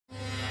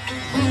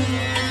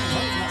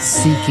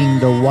Seeking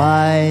the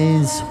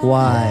Wise.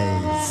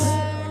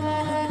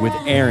 With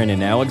Aaron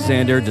and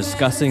Alexander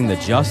discussing the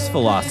Just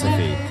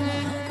philosophy.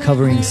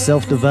 Covering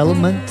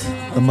self-development,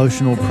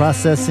 emotional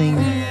processing,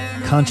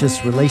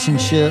 conscious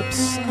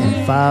relationships,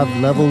 and 5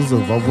 levels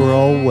of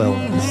overall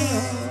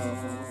wellness.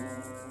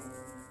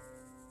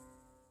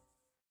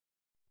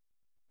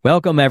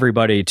 Welcome,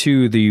 everybody,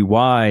 to the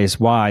Wise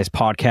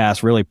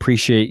podcast. Really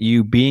appreciate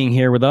you being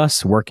here with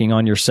us, working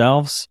on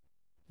yourselves,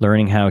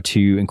 learning how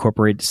to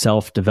incorporate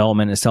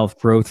self-development and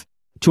self-growth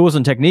tools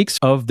and techniques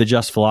of the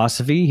Just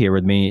philosophy. Here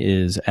with me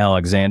is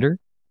Alexander.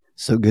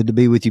 So good to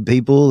be with you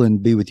people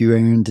and be with you,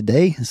 Aaron,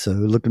 today. So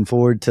looking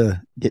forward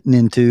to getting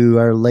into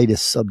our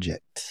latest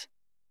subject.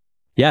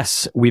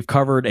 Yes, we've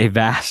covered a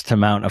vast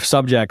amount of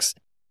subjects,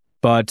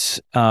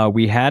 but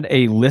we had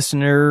a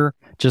listener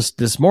just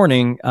this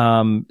morning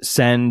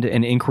send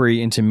an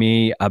inquiry into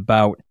me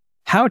about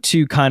how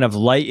to kind of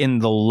lighten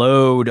the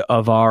load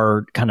of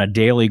our kind of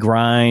daily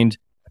grind,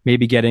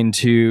 maybe get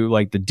into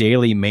like the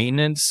daily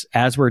maintenance.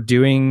 As we're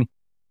doing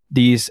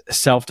these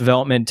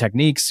self-development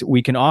techniques,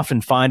 we can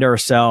often find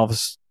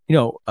ourselves,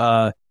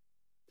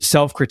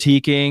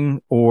 self-critiquing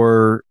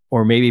or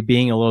maybe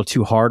being a little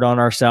too hard on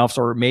ourselves,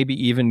 or maybe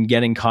even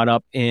getting caught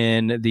up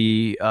in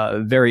the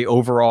very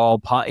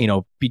overall,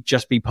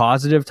 be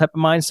positive type of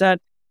mindset.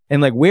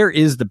 And like, where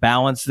is the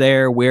balance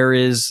there? Where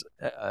is,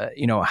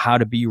 how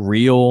to be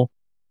real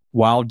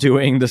while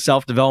doing the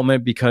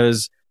self-development?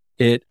 Because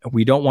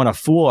we don't want to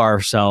fool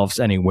ourselves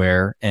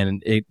anywhere.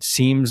 And it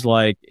seems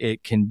like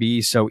it can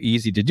be so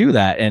easy to do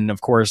that. And of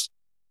course,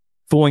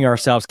 fooling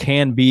ourselves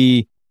can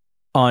be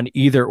on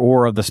either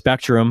or of the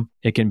spectrum.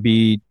 It can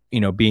be,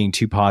 being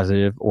too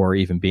positive or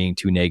even being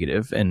too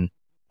negative. And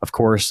of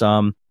course,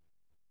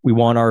 we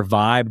want our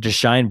vibe to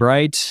shine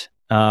bright.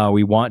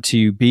 We want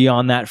to be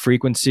on that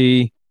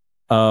frequency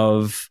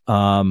of,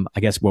 I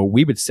guess what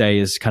we would say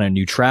is kind of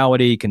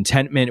neutrality,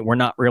 contentment. We're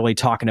not really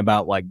talking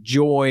about like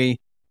joy,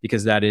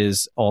 because that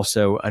is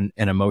also an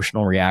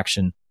emotional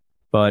reaction.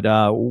 But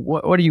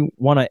what do you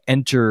want to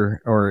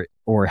enter or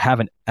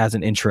have as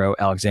an intro,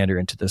 Alexander,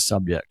 into this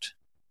subject?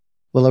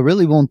 Well, I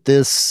really want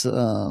this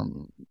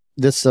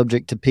this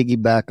subject to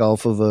piggyback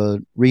off of a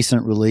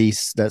recent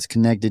release that's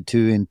connected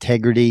to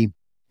integrity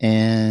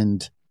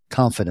and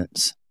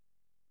confidence.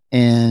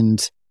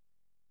 And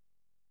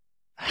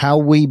how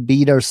we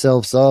beat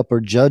ourselves up or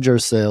judge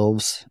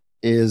ourselves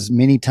is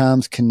many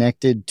times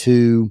connected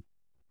to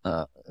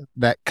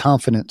that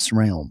confidence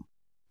realm.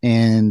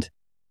 And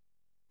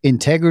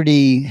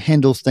integrity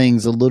handles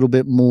things a little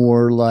bit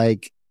more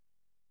like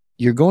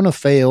you're going to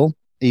fail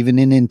even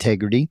in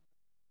integrity,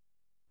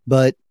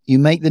 but you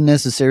make the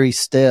necessary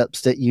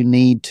steps that you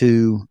need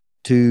to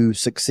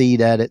succeed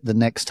at it the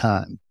next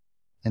time.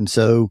 And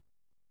so,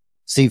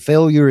 see,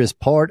 failure is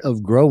part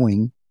of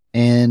growing,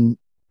 and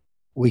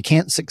we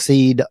can't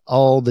succeed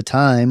all the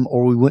time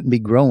or we wouldn't be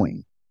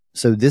growing.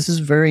 So this is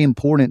very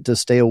important to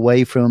stay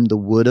away from the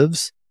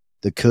would-haves,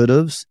 the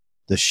could-haves,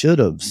 the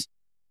should-haves.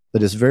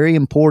 But it's very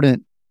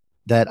important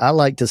that I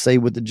like to say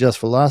with the Just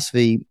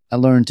philosophy, I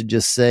learned to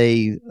just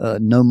say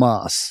no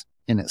mas,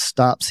 and it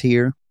stops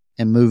here.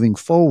 And moving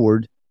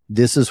forward,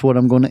 this is what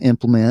I'm going to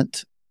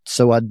implement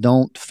so I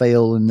don't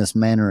fail in this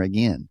manner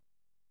again.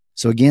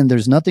 So again,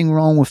 there's nothing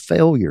wrong with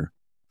failure.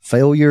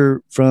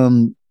 Failure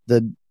from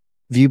the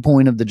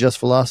viewpoint of the Just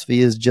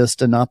philosophy is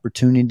just an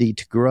opportunity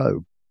to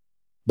grow.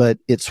 But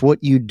it's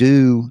what you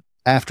do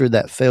after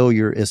that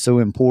failure is so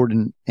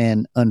important.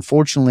 And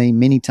unfortunately,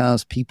 many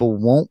times people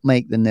won't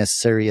make the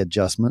necessary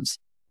adjustments.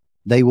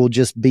 They will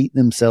just beat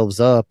themselves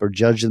up or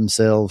judge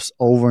themselves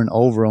over and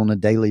over on a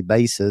daily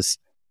basis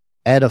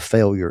at a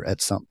failure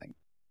at something.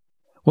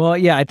 Well,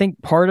 yeah, I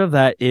think part of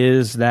that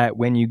is that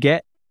when you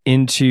get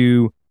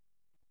into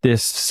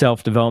this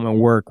self-development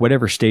work,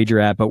 whatever stage you're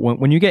at, but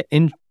when you get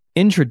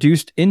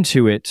introduced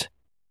into it,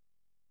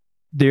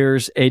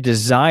 there's a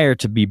desire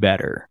to be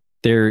better.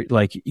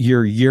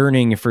 You're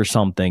yearning for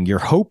something. You're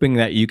hoping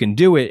that you can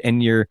do it,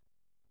 and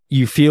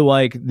you feel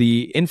like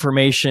the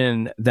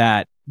information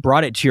that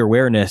brought it to your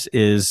awareness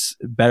is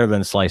better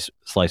than sliced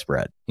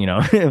bread.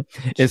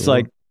 It's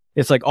Sure.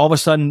 It's like all of a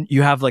sudden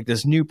you have like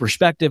this new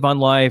perspective on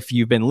life.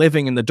 You've been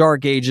living in the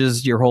dark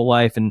ages your whole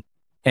life,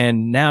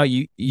 and now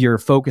you're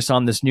focused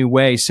on this new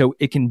way. So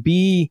it can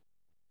be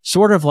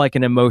sort of like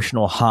an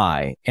emotional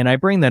high. And I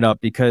bring that up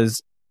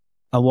because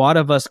a lot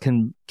of us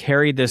can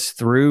carry this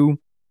through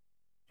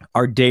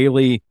our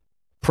daily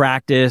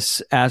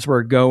practice as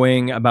we're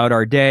going about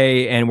our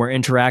day and we're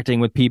interacting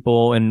with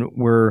people, and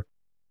we're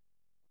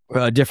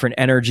different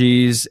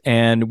energies,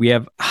 and we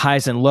have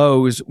highs and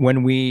lows.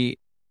 When we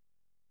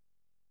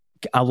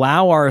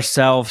allow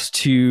ourselves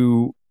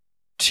to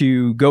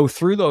go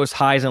through those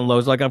highs and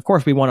lows, like of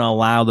course we want to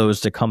allow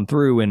those to come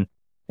through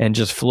and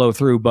just flow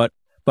through, but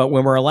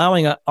when we're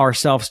allowing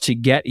ourselves to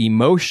get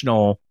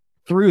emotional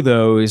through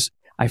those,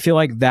 I feel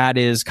like that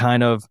is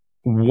kind of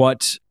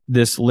what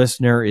this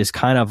listener is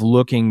kind of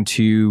looking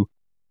to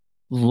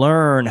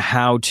learn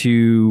how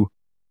to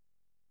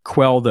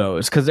quell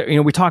those, because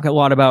we talk a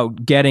lot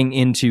about getting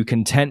into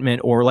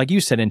contentment, or like you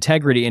said,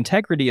 integrity.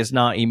 Integrity is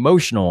not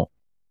emotional.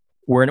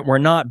 We're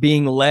not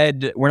being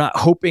led. We're not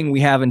hoping we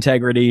have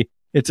integrity.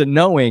 It's a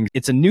knowing.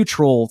 It's a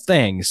neutral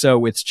thing.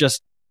 So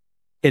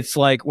it's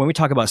like when we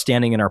talk about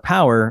standing in our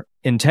power,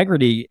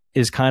 integrity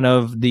is kind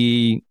of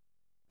the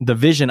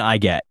vision I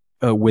get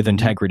with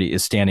integrity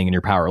is standing in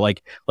your power.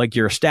 Like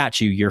you're a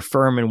statue, you're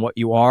firm in what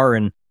you are,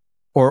 and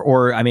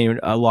or I mean,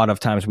 a lot of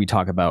times we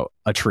talk about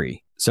a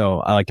tree. So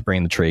I like to bring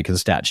in the tree because a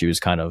statue is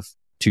kind of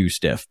too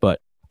stiff. But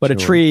Sure. a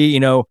tree,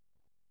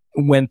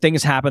 when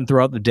things happen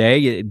throughout the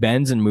day, it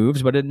bends and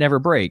moves, but it never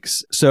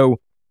breaks. So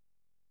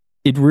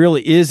it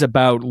really is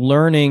about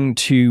learning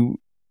to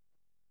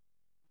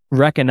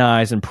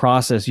recognize and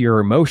process your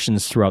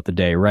emotions throughout the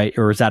day, right?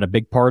 Or is that a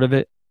big part of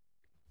it?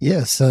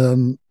 Yes.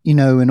 In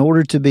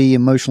order to be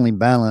emotionally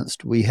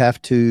balanced, we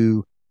have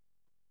to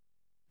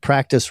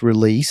practice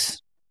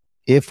release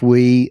if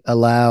we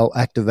allow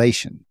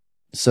activation.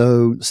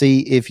 So,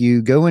 see, if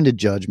you go into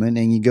judgment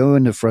and you go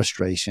into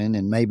frustration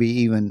and maybe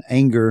even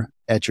anger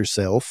at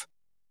yourself,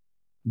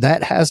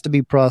 that has to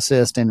be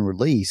processed and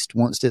released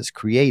once it's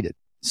created.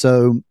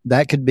 So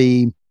that could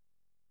be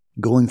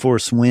going for a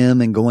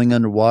swim and going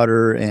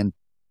underwater and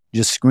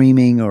just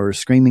screaming or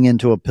screaming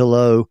into a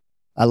pillow.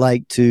 I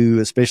like to,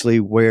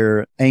 especially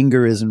where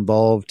anger is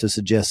involved, to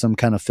suggest some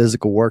kind of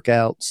physical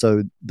workout.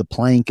 So the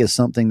plank is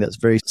something that's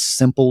very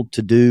simple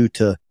to do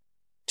to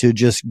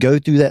just go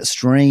through that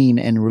strain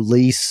and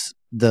release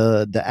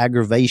the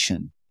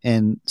aggravation.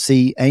 And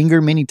see,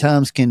 anger many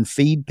times can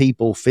feed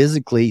people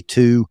physically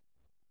to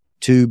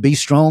be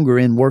stronger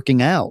in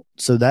working out.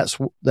 So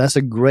that's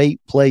a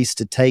great place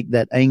to take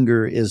that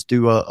anger, is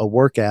do a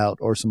workout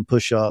or some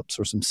push-ups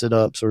or some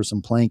sit-ups or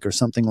some plank or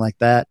something like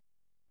that,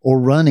 or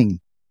running.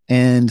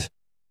 And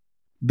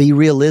be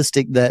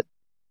realistic that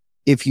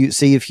if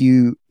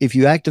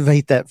you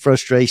activate that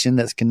frustration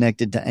that's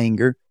connected to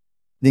anger,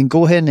 then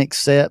go ahead and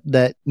accept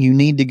that you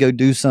need to go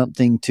do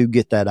something to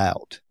get that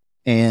out.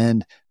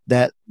 And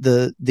that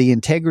the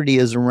integrity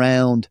is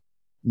around,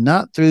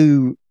 not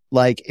through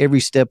like every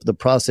step of the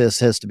process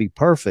has to be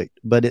perfect,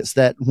 but it's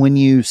that when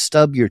you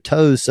stub your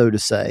toes, so to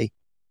say,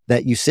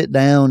 that you sit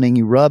down and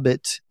you rub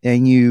it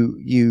and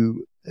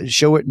you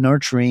show it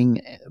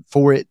nurturing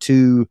for it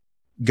to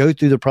go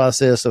through the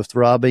process of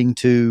throbbing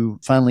to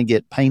finally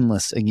get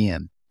painless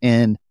again.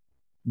 And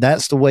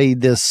that's the way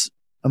this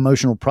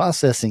emotional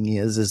processing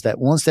is that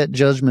once that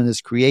judgment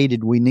is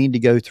created, we need to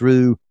go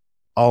through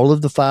all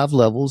of the 5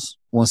 levels.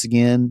 Once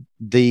again,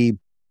 the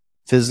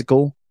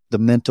physical, the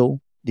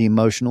mental, the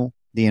emotional,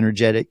 the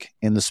energetic,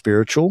 and the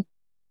spiritual,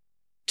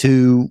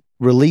 to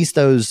release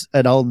those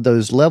at all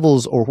those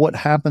levels. Or what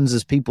happens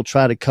is people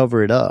try to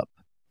cover it up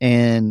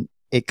and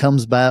it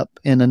comes back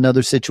in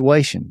another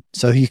situation.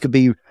 So you could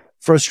be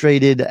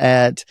frustrated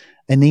at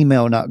an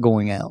email not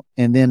going out,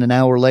 and then an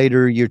hour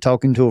later you're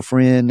talking to a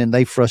friend and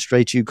they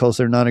frustrate you because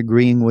they're not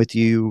agreeing with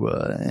you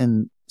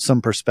in some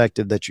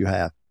perspective that you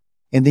have.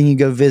 And then you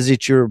go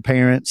visit your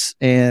parents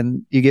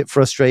and you get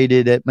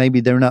frustrated at maybe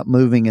they're not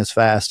moving as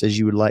fast as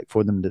you would like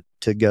for them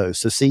to go.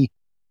 So see,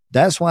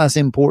 that's why it's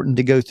important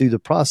to go through the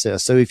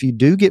process. So if you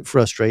do get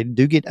frustrated,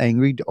 do get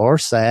angry or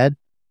sad,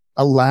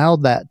 allow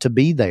that to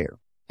be there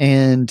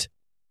and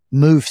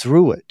move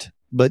through it.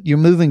 But you're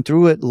moving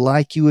through it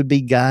like you would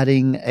be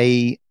guiding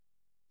a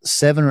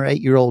 7 or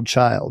 8 year old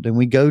child. And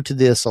we go to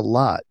this a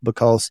lot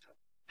because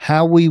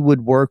how we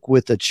would work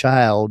with a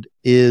child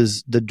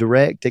is the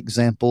direct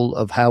example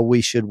of how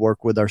we should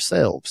work with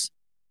ourselves.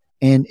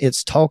 And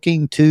it's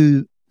talking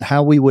to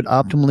how we would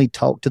optimally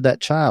talk to that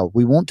child.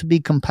 We want to be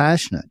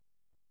compassionate.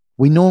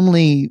 We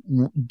normally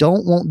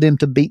don't want them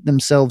to beat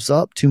themselves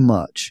up too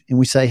much. And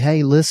we say,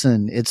 hey,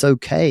 listen, it's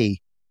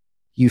okay.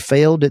 You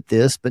failed at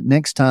this, but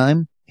next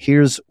time,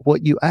 here's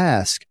what you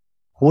ask.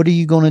 What are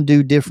you going to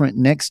do different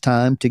next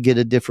time to get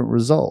a different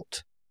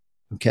result?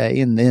 Okay.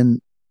 And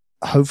then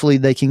hopefully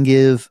they can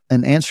give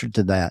an answer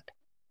to that.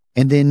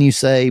 And then you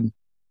say,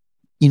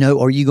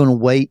 are you going to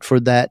wait for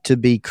that to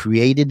be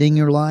created in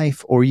your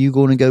life? Or are you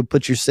going to go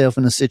put yourself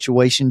in a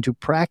situation to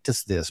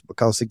practice this?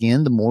 Because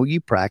again, the more you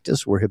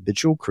practice, we're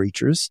habitual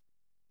creatures.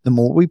 The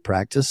more we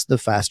practice, the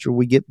faster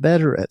we get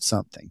better at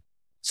something.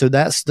 So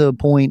that's the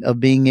point of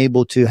being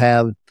able to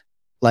have,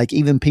 like,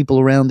 even people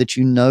around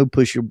that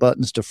push your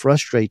buttons to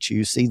frustrate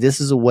you. See, this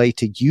is a way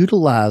to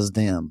utilize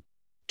them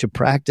to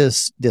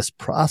practice this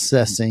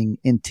processing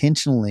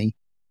intentionally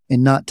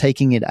and not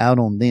taking it out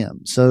on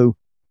them. So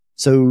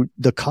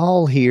the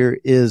call here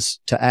is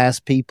to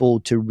ask people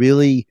to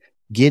really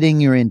get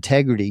in your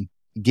integrity,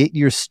 get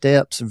your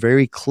steps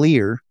very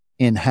clear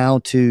in how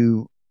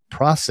to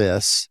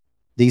process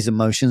these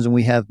emotions. And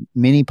we have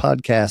many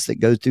podcasts that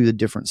go through the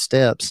different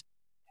steps.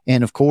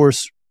 And of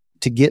course,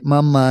 to get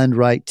my mind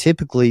right,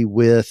 typically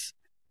with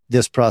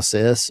this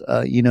process,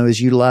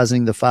 is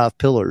utilizing the 5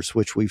 pillars,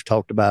 which we've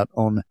talked about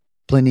on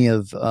plenty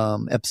of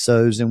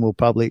episodes, and we'll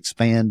probably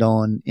expand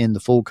on in the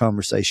full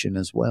conversation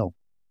as well.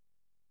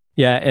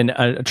 Yeah, and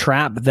a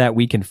trap that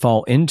we can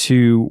fall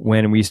into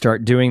when we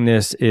start doing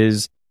this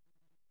is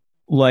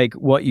like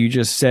what you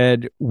just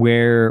said,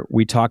 where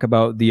we talk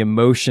about the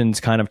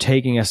emotions kind of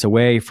taking us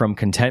away from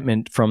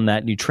contentment, from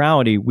that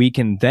neutrality, we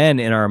can then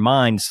in our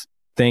minds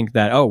think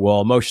that, oh,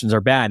 well, emotions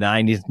are bad and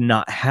I need to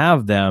not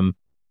have them.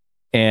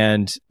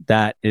 And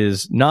that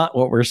is not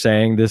what we're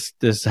saying. This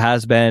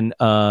has been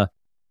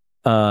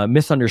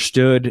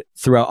misunderstood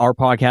throughout our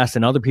podcast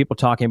and other people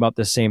talking about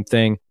the same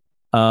thing.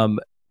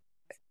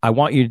 I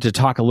want you to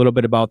talk a little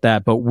bit about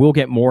that, but we'll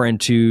get more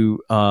into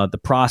the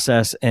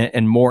process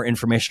and more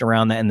information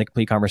around that in the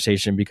complete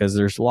conversation, because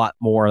there's a lot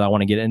more that I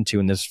want to get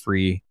into in this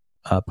free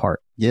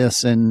part.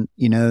 Yes. And,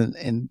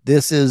 and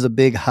this is a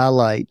big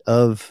highlight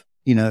of,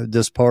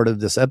 this part of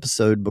this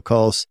episode,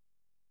 because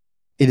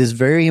it is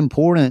very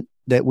important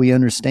that we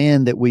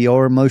understand that we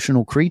are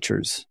emotional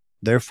creatures.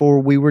 Therefore,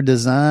 we were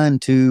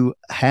designed to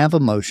have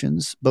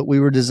emotions, but we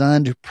were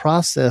designed to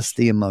process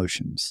the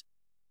emotions.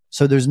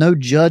 So there's no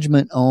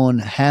judgment on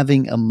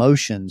having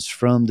emotions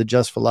from the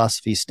Just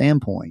Philosophy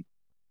standpoint.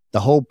 The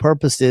whole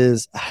purpose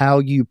is how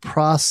you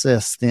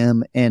process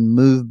them and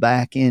move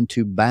back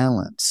into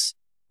balance.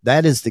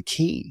 That is the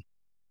key.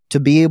 To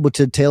be able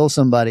to tell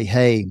somebody,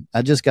 hey,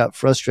 I just got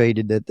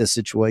frustrated at this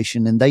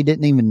situation, and they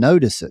didn't even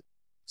notice it.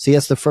 See,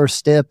 that's the first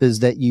step, is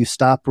that you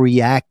stop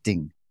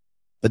reacting.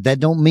 But that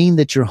don't mean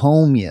that you're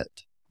home yet,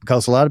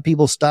 because a lot of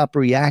people stop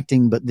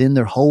reacting, but then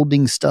they're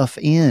holding stuff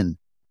in.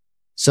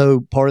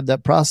 So part of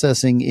that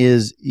processing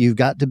is you've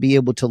got to be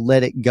able to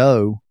let it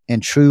go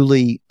and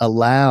truly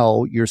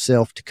allow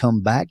yourself to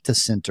come back to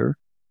center.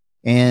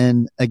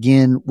 And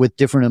again, with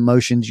different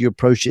emotions, you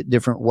approach it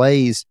different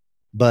ways.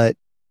 But,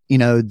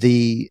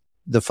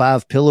 the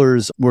 5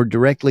 pillars were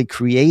directly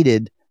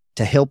created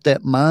to help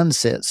that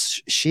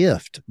mindset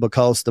shift,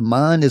 because the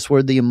mind is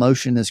where the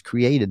emotion is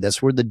created.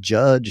 That's where the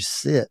judge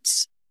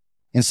sits.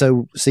 And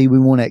so, see, we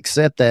want to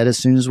accept that as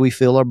soon as we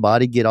feel our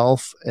body get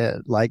off,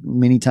 like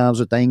many times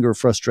with anger or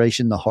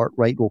frustration, the heart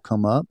rate will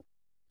come up.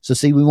 So,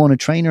 see, we want to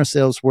train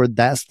ourselves where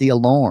that's the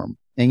alarm.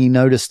 And you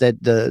notice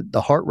that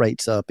the heart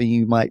rate's up, and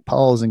you might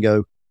pause and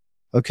go,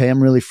 okay,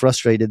 I'm really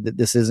frustrated that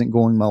this isn't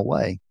going my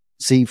way.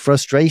 See,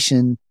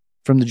 frustration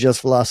from the Just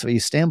Philosophy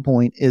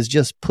standpoint is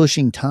just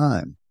pushing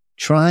time,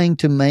 trying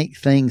to make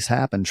things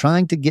happen,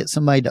 trying to get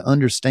somebody to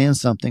understand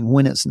something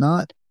when it's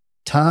not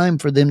time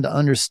for them to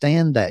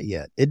understand that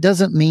yet. It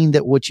doesn't mean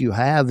that what you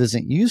have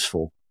isn't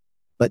useful,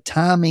 but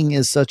timing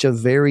is such a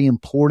very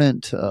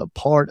important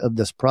part of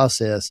this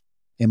process.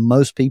 And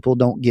most people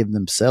don't give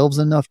themselves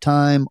enough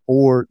time,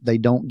 or they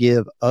don't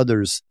give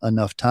others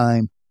enough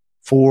time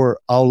for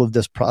all of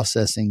this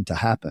processing to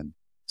happen.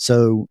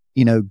 So,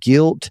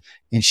 guilt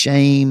and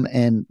shame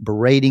and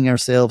berating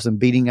ourselves and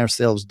beating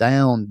ourselves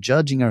down,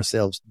 judging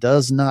ourselves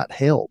does not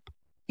help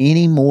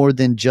any more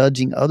than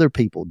judging other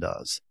people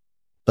does.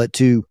 But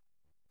to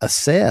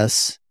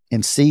assess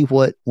and see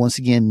what, once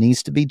again,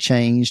 needs to be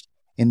changed.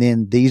 And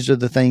then these are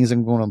the things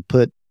I'm going to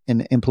put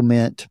and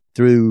implement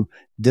through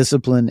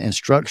discipline and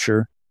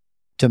structure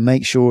to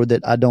make sure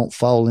that I don't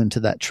fall into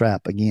that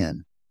trap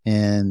again.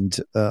 And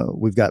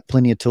we've got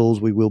plenty of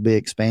tools. We will be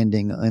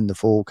expanding in the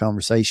full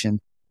conversation,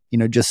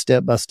 just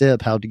step by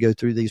step, how to go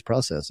through these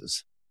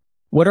processes.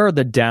 What are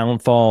the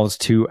downfalls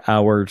to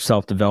our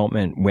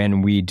self-development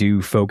when we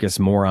do focus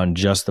more on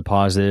just the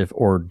positive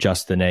or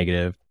just the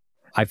negative?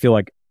 I feel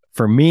like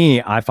for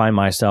me, I find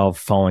myself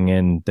falling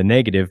in the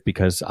negative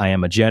because I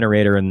am a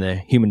generator in the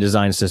human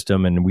design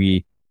system, and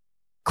we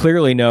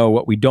clearly know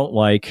what we don't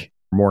like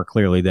more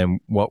clearly than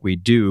what we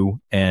do.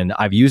 And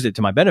I've used it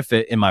to my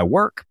benefit in my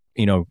work,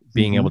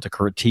 being able to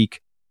critique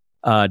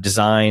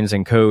designs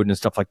and code and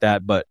stuff like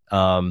that. But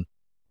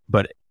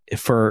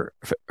for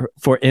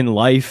in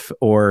life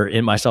or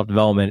in my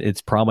self-development,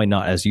 it's probably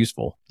not as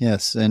useful.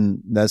 Yes.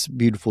 And that's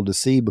beautiful to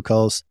see,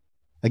 because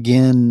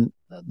again,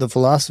 the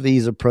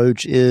philosophy's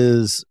approach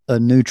is a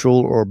neutral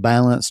or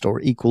balanced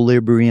or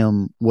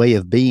equilibrium way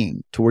of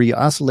being, to where you're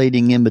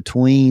oscillating in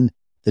between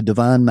the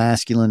divine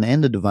masculine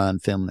and the divine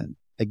feminine.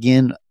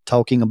 Again,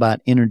 talking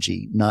about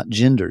energy, not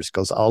genders,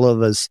 because all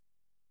of us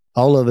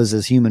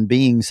as human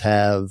beings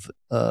have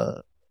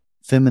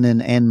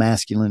feminine and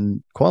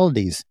masculine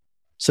qualities.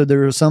 So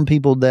there are some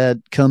people that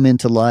come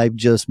into life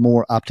just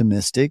more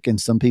optimistic, and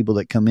some people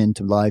that come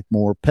into life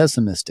more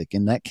pessimistic.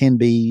 And that can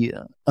be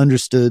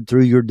understood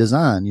through your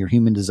design, your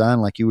human design.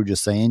 Like you were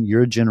just saying,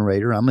 you're a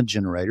generator, I'm a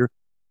generator.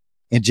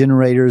 And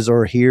generators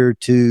are here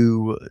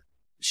to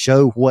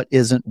show what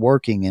isn't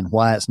working and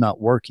why it's not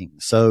working.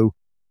 So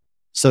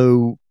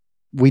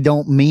we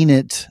don't mean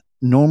it.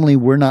 Normally,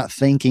 we're not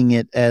thinking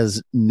it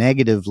as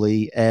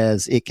negatively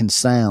as it can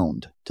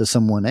sound to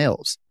someone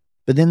else.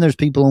 But then there's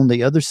people on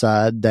the other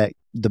side, that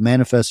the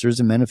manifestors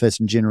and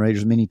manifesting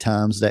generators, many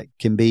times, that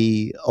can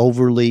be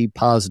overly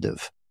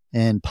positive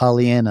and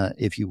Pollyanna,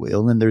 if you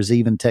will. And there's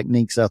even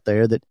techniques out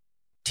there that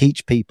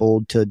teach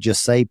people to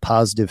just say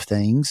positive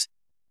things,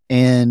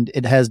 and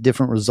it has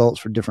different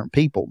results for different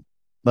people.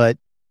 But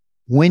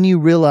when you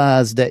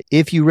realize that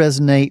if you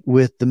resonate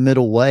with the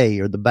middle way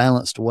or the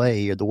balanced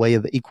way or the way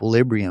of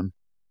equilibrium,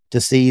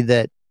 to see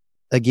that,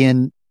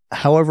 again,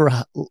 however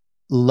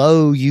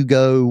low you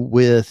go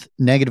with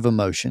negative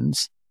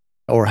emotions,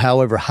 or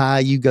however high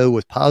you go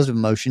with positive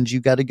emotions,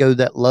 you got to go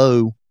that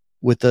low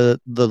with the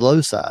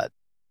low side.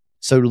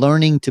 So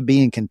learning to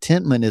be in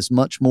contentment is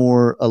much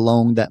more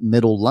along that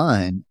middle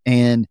line.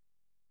 And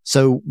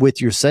so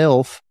with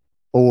yourself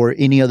or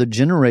any other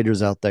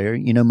generators out there,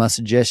 my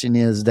suggestion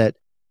is that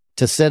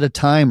to set a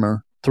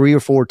timer 3 or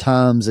 4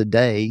 times a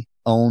day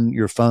on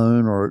your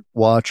phone or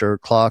watch or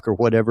clock or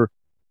whatever.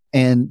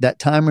 And that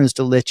timer is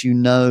to let you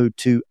know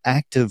to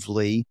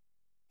actively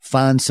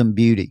find some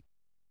beauty,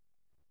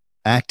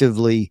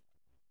 actively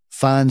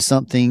find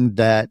something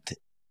that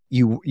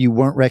you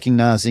weren't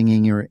recognizing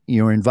in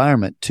your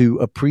environment, to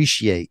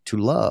appreciate, to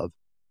love.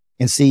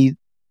 And see,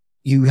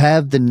 you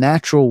have the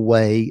natural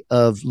way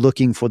of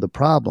looking for the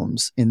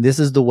problems. And this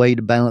is the way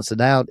to balance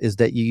it out, is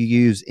that you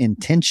use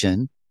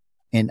intention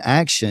and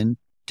action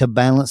to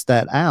balance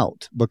that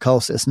out,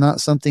 because it's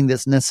not something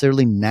that's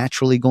necessarily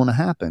naturally going to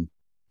happen.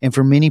 And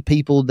for many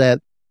people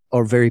that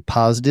are very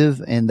positive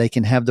and they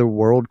can have their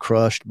world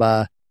crushed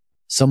by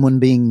someone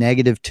being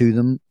negative to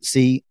them,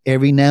 see,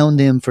 every now and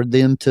then for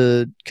them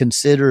to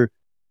consider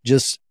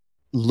just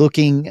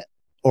looking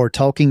or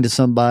talking to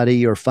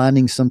somebody or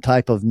finding some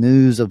type of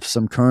news of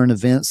some current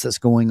events that's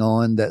going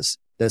on that's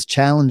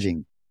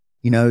challenging,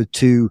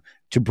 to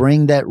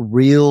bring that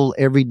real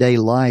everyday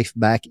life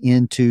back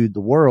into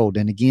the world.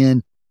 And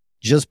again,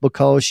 just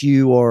because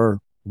you are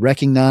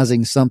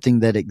recognizing something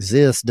that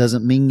exists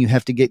doesn't mean you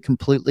have to get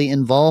completely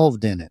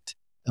involved in it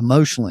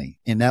emotionally.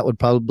 And that would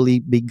probably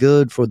be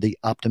good for the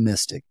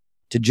optimistic,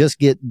 to just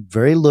get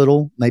very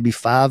little, maybe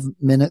 5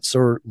 minutes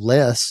or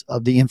less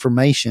of the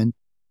information,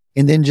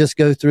 and then just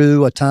go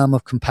through a time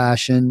of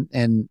compassion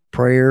and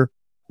prayer,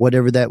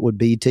 whatever that would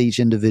be to each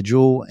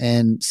individual,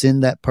 and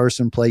send that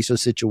person, place, or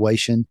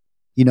situation,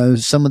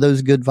 some of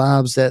those good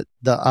vibes that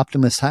the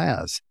optimist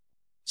has.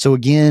 So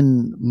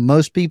again,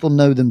 most people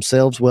know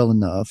themselves well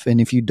enough.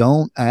 And if you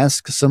don't,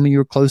 ask some of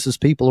your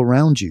closest people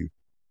around you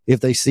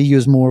if they see you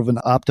as more of an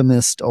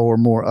optimist or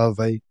more of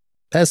a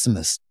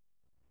pessimist.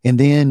 And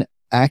then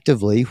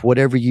actively,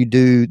 whatever you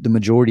do the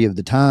majority of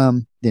the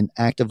time, then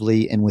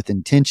actively and with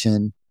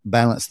intention,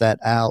 balance that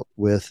out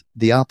with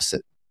the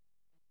opposite.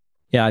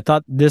 Yeah, I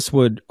thought this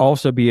would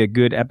also be a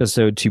good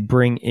episode to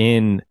bring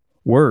in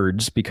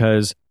words,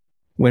 because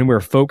when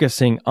we're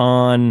focusing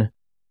on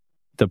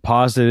the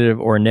positive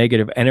or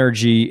negative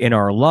energy in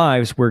our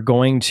lives, we're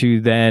going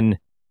to then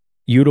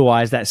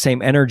utilize that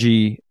same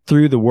energy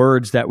through the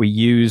words that we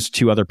use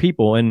to other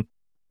people. And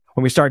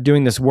when we start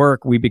doing this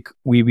work, we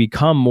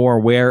become more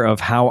aware of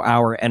how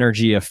our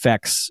energy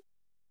affects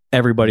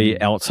everybody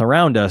else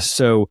around us.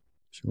 So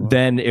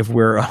then if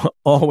we're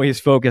always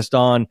focused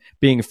on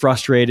being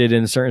frustrated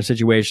in certain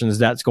situations,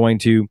 that's going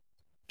to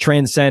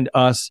transcend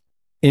us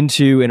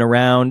into and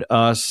around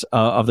us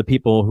of the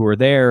people who are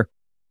there.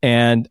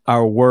 And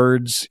our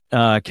words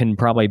can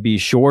probably be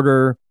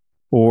shorter,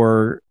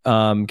 or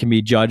can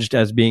be judged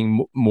as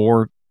being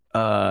more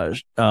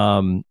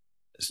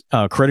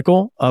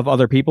critical of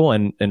other people,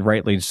 and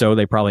rightly so,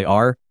 they probably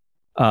are.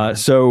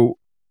 So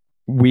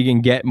we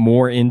can get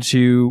more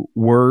into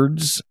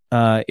words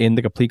in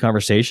the complete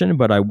conversation,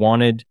 but I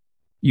wanted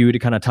you to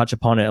kind of touch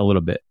upon it a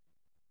little bit.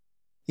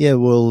 Yeah,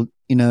 well,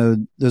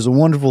 there's a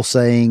wonderful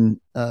saying,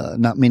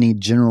 not many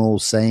general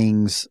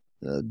sayings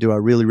do I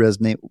really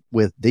resonate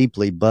with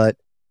deeply, but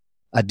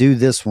I do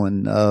this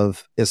one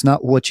of, it's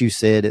not what you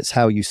said, it's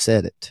how you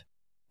said it.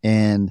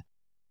 And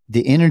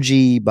the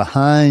energy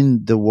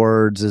behind the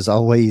words is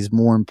always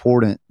more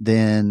important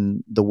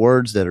than the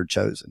words that are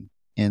chosen.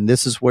 And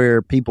this is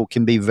where people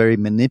can be very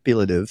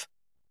manipulative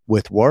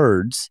with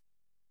words,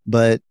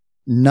 but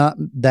not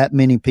that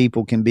many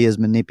people can be as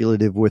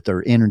manipulative with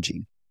their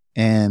energy.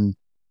 And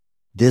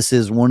this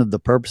is one of the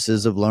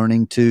purposes of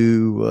learning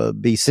to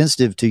be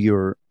sensitive to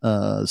your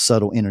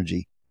subtle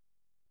energy,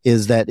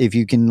 is that if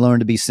you can learn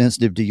to be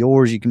sensitive to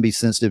yours, you can be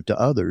sensitive to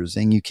others,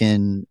 and you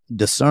can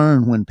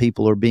discern when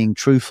people are being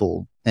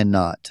truthful and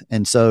not.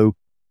 And so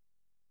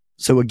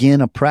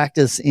again, a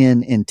practice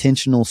in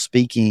intentional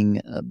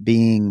speaking,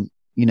 being,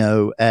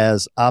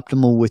 as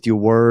optimal with your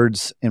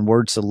words and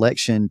word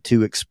selection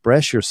to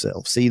express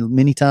yourself. See,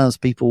 many times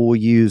people will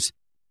use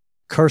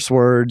curse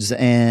words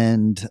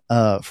and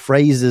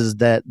phrases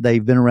that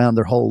they've been around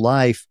their whole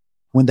life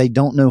when they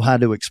don't know how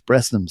to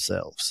express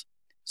themselves.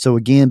 So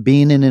again,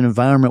 being in an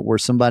environment where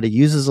somebody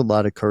uses a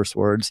lot of curse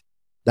words,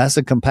 that's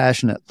a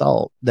compassionate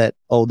thought that,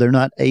 they're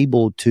not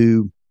able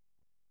to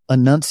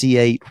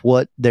enunciate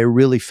what they're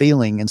really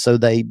feeling. And so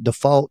they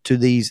default to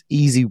these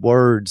easy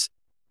words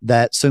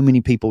that so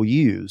many people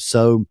use.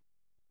 So,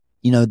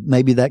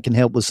 maybe that can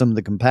help with some of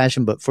the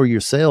compassion, but for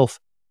yourself,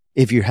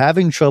 if you're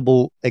having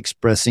trouble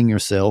expressing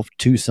yourself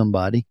to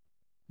somebody,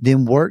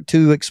 then work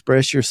to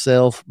express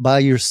yourself by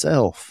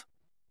yourself,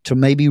 to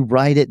maybe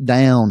write it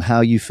down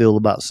how you feel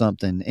about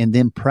something, and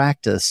then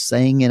practice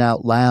saying it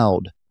out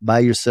loud by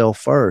yourself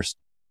first.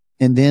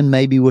 And then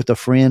maybe with a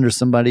friend or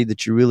somebody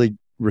that you really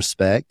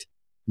respect,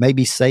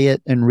 maybe say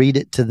it and read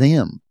it to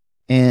them.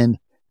 And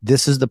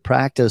this is the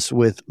practice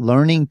with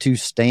learning to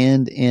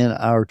stand in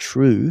our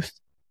truth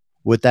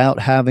without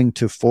having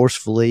to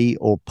forcefully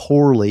or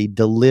poorly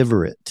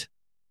deliver it.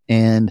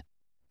 And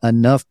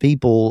enough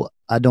people,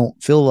 I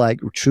don't feel like,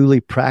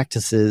 truly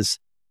practices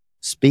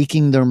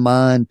speaking their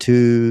mind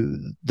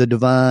to the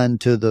divine,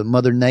 to the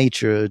mother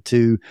nature,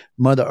 to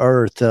Mother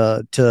Earth,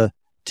 to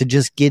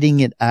just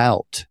getting it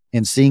out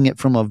and seeing it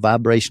from a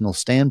vibrational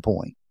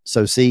standpoint.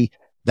 So see,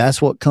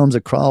 that's what comes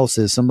across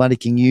is somebody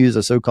can use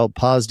a so-called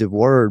positive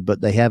word,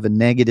 but they have a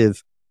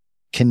negative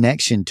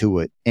connection to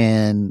it.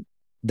 And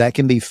that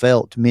can be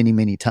felt many,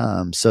 many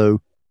times.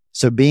 So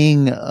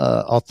being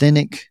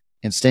authentic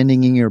and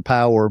standing in your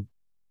power,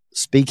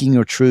 speaking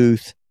your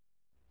truth,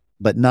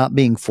 but not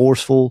being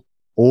forceful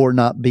or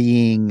not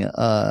being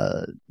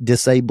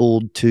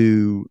disabled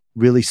to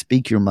really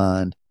speak your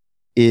mind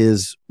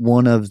is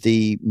one of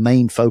the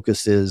main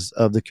focuses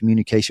of the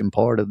communication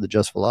part of the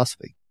Just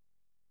Philosophy.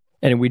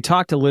 And we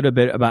talked a little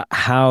bit about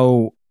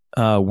how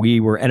we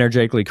were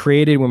energetically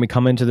created when we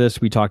come into this.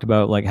 We talked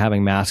about like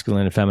having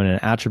masculine and feminine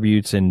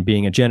attributes and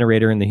being a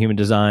generator in the human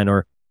design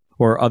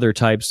or other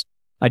types.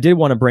 I did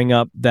want to bring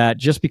up that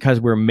just because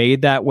we're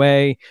made that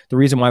way, the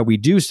reason why we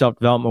do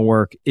self-development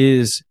work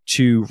is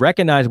to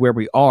recognize where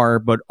we are,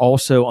 but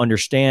also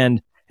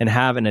understand and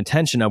have an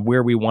intention of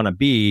where we want to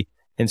be.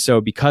 And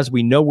so because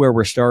we know where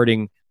we're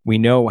starting, we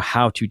know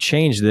how to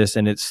change this,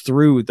 and it's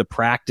through the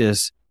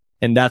practice.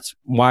 And that's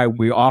why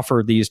we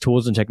offer these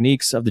tools and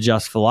techniques of the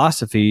Just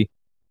Philosophy,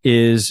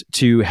 is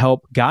to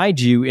help guide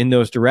you in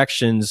those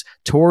directions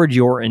toward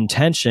your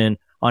intention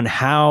on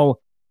how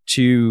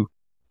to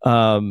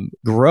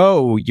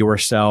grow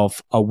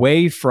yourself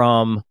away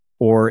from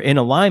or in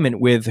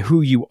alignment with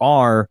who you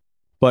are,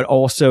 but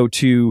also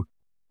to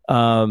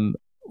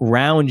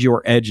round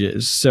your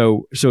edges.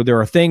 So there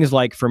are things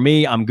like, for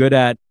me, I'm good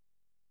at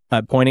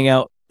pointing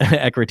out,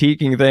 at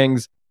critiquing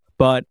things,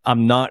 but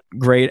I'm not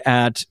great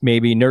at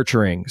maybe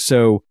nurturing.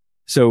 So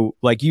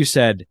like you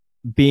said,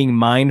 being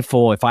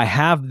mindful, if I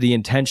have the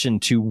intention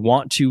to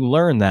want to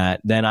learn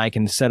that, then I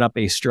can set up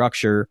a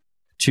structure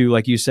to,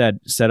 like you said,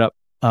 set up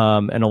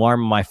an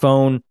alarm on my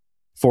phone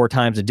 4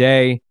 times a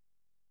day.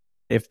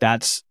 If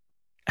that's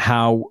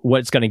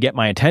what's going to get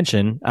my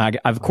attention,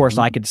 of course,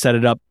 I could set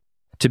it up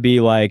to be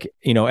like,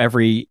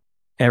 every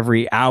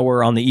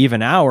hour on the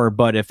even hour.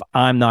 But if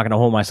I'm not going to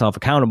hold myself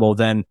accountable,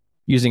 then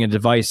using a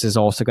device is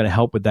also going to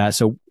help with that.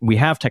 So we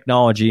have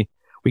technology.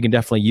 We can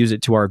definitely use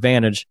it to our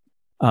advantage.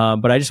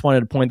 But I just wanted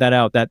to point that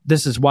out, that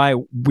this is why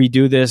we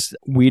do this.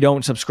 We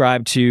don't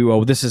subscribe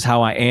to, this is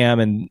how I am.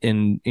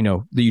 And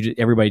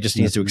everybody just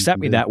needs to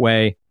accept me that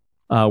way.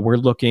 We're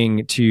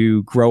looking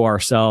to grow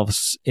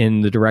ourselves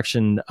in the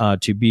direction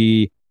to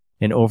be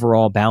an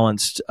overall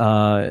balanced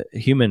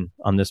human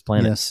on this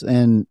planet. Yes.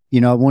 And,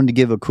 I wanted to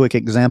give a quick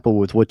example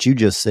with what you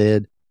just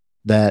said,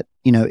 that,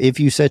 if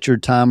you set your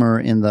timer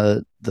in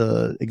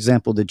the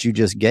example that you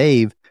just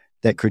gave,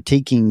 that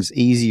critiquing's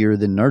easier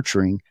than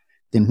nurturing,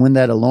 then when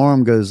that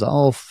alarm goes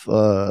off,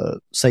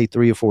 say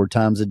 3 or 4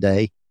 times a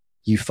day,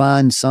 you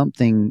find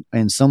something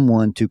and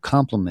someone to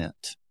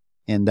compliment.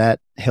 And that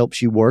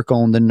helps you work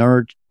on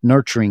the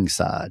nurturing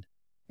side.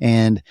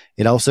 And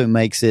it also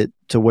makes it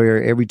to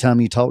where every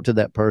time you talk to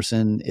that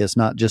person, it's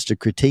not just a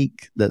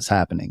critique that's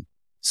happening.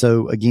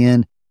 So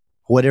again,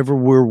 whatever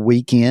we're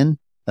weak in,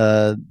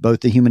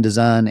 both the human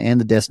design and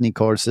the destiny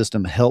card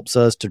system helps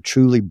us to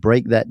truly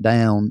break that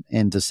down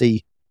and to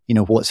see,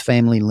 what's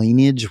family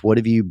lineage, what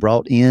have you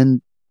brought in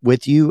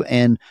with you,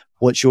 and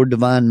what's your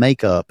divine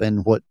makeup,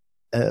 and what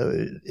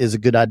is a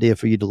good idea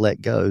for you to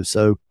let go.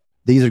 So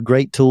these are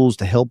great tools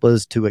to help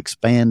us to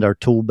expand our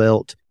tool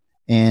belt.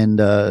 And,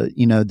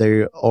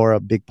 they are a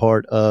big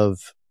part of,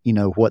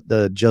 what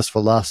the Just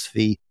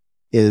Philosophy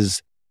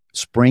is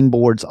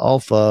springboards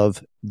off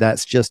of.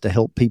 That's just to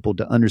help people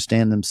to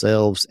understand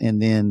themselves.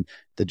 And then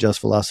the Just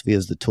Philosophy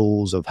is the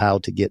tools of how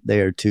to get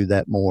there to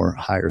that more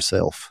higher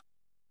self.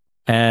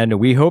 And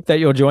we hope that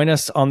you'll join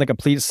us on the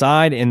complete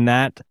side. In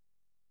that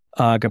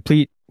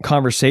complete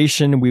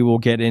conversation, we will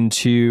get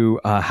into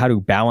how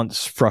to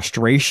balance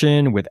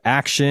frustration with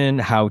action,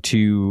 how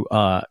to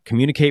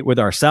communicate with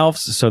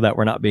ourselves so that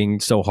we're not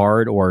being so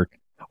hard or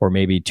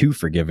maybe too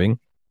forgiving.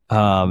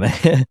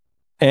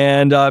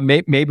 And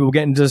maybe we'll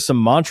get into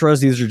some mantras.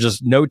 These are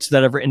just notes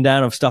that I've written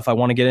down of stuff I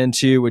want to get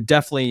into. We'd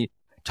definitely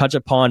touch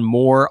upon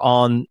more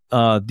on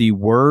the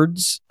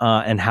words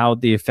and how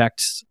the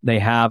effects they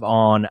have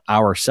on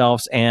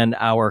ourselves and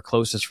our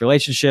closest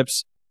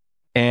relationships,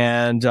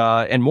 and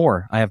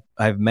more. I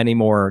have many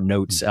more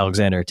notes,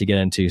 Alexander, to get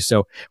into.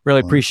 So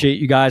really appreciate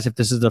you guys. If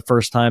this is the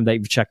first time that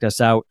you've checked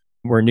us out,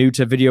 we're new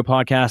to video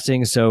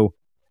podcasting, so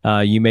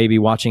you may be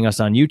watching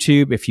us on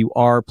YouTube. If you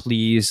are,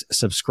 please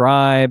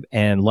subscribe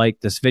and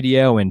like this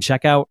video, and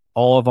check out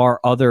all of our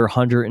other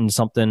 100 and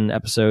something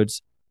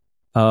episodes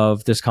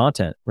of this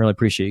content. Really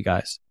appreciate you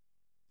guys.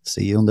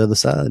 See you on the other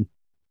side.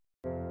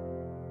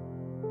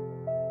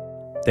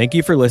 Thank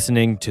you for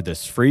listening to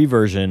this free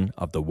version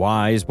of the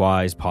Wise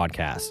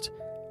podcast.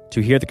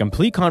 To hear the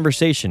complete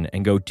conversation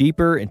and go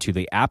deeper into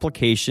the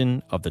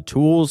application of the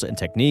tools and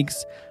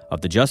techniques of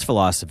the Just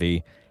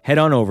Philosophy, head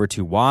on over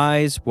to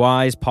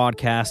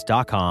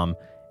wisewisepodcast.com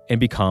and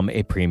become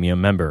a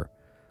premium member.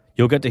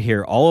 You'll get to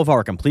hear all of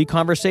our complete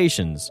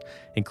conversations,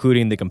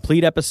 including the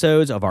complete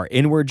episodes of our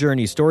Inward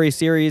Journey story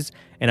series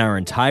and our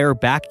entire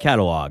back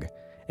catalog,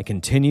 and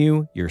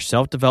continue your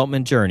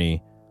self-development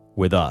journey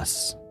with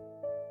us.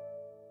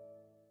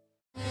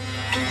 We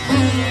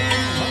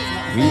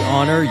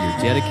honor your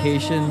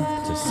dedication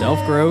to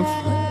self-growth,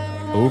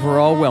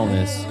 overall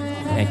wellness,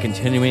 and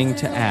continuing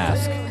to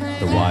ask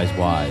the wise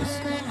whys.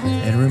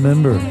 And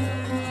remember,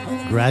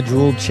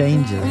 gradual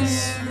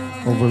changes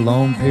over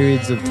long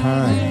periods of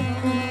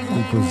time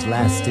equals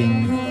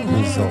lasting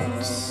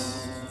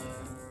results.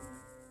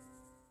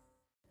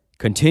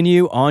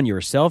 Continue on your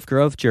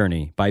self-growth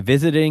journey by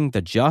visiting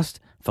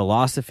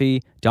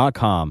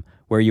thejustphilosophy.com,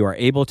 where you are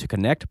able to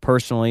connect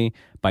personally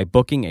by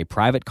booking a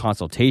private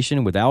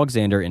consultation with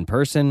Alexander in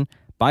person,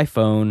 by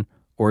phone,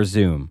 or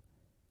Zoom.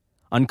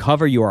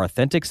 Uncover your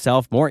authentic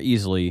self more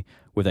easily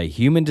with a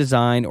human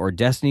design or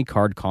destiny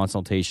card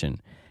consultation.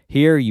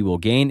 Here you will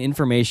gain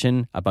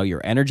information about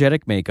your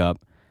energetic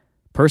makeup,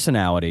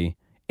 personality,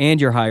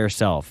 and your higher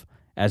self,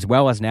 as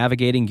well as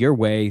navigating your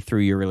way through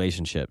your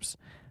relationships.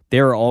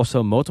 There are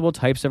also multiple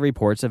types of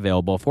reports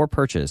available for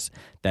purchase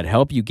that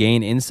help you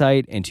gain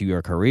insight into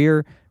your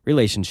career,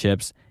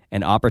 relationships,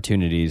 and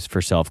opportunities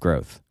for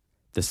self-growth.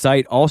 The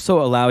site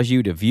also allows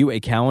you to view a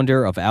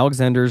calendar of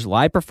Alexander's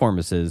live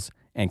performances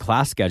and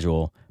class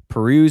schedule,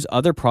 peruse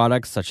other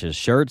products such as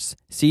shirts,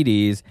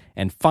 CDs,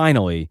 and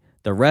finally,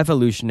 the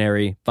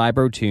revolutionary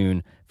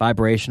VibroTune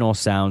vibrational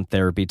sound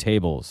therapy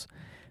tables.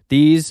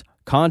 These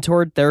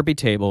contoured therapy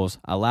tables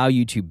allow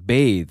you to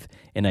bathe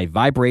in a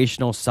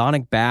vibrational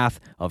sonic bath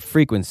of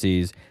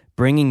frequencies,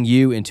 bringing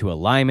you into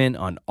alignment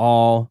on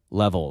all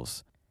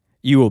levels.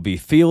 You will be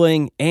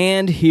feeling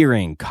and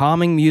hearing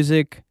calming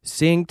music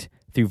synced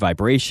through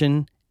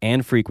vibration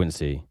and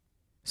frequency.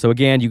 So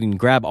again, you can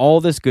grab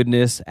all this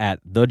goodness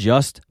at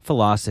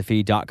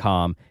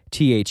thejustphilosophy.com,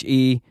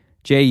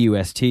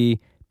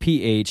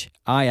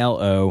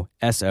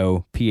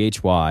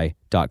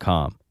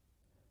 thejustphilosophy.com.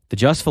 The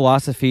Just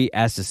Philosophy,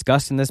 as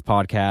discussed in this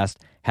podcast,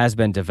 has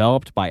been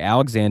developed by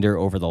Alexander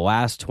over the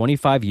last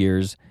 25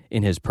 years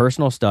in his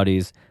personal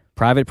studies,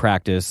 private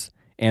practice,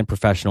 and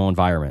professional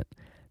environment.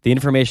 The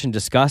information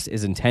discussed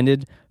is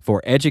intended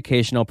for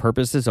educational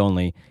purposes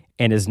only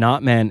and is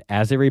not meant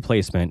as a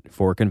replacement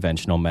for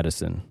conventional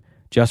medicine.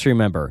 Just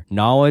remember,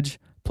 knowledge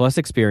plus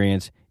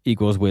experience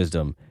equals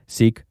wisdom.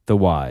 Seek the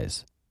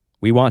wise.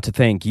 We want to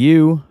thank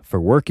you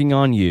for working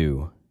on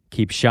you.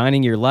 Keep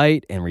shining your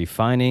light and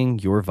refining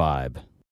your vibe.